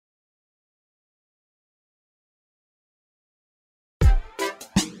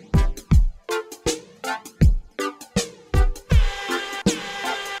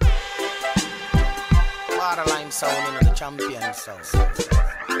sound, you know, the champion sound.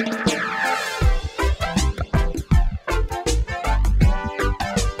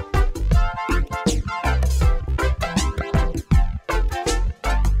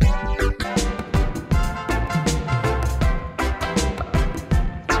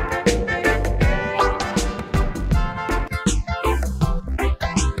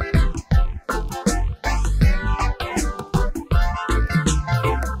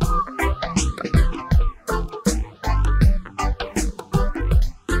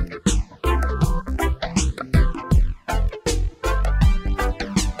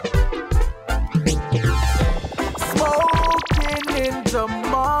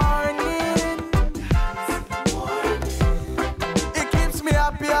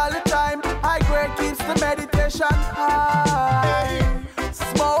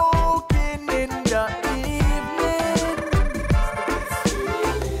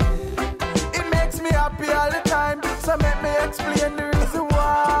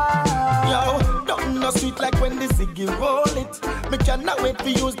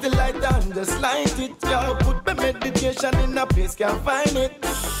 Can't find it.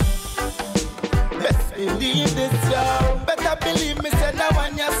 Best believe this, yo. Better believe me, say that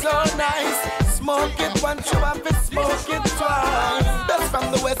one you're so nice. Smoke it once, you have to smoke it twice. That's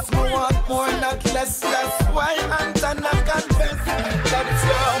from the west, we want more, not less. That's why Anton I confess. That's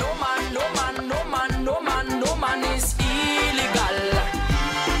yo. No man, no man, no man, no man, no man is illegal.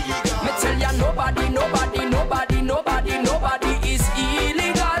 Me tell ya, nobody, nobody, nobody, nobody, nobody is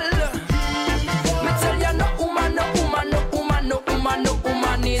illegal. Me tell ya, no woman, no woman, no woman, no woman, no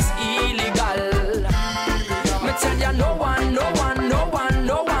woman is illegal. Me tell ya, no one, no one, no one,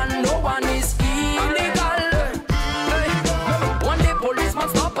 no one, no one is illegal. One day policeman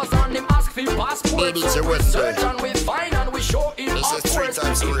stop us and him ask for passport. So we search and we find and we show him passport.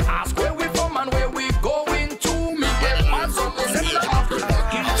 He ask where we from and where we going to. Me get mad so me send the passport.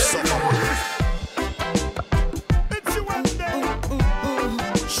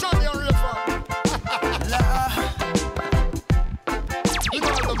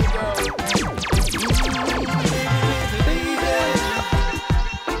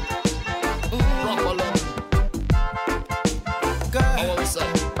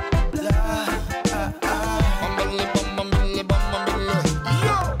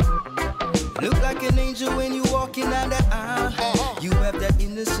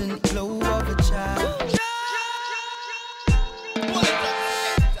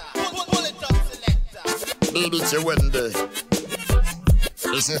 It's your wedding day.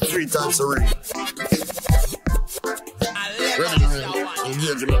 This is 3 times a ring. Ready to ring,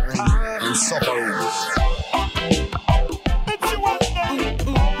 engagement ring, and supper ring.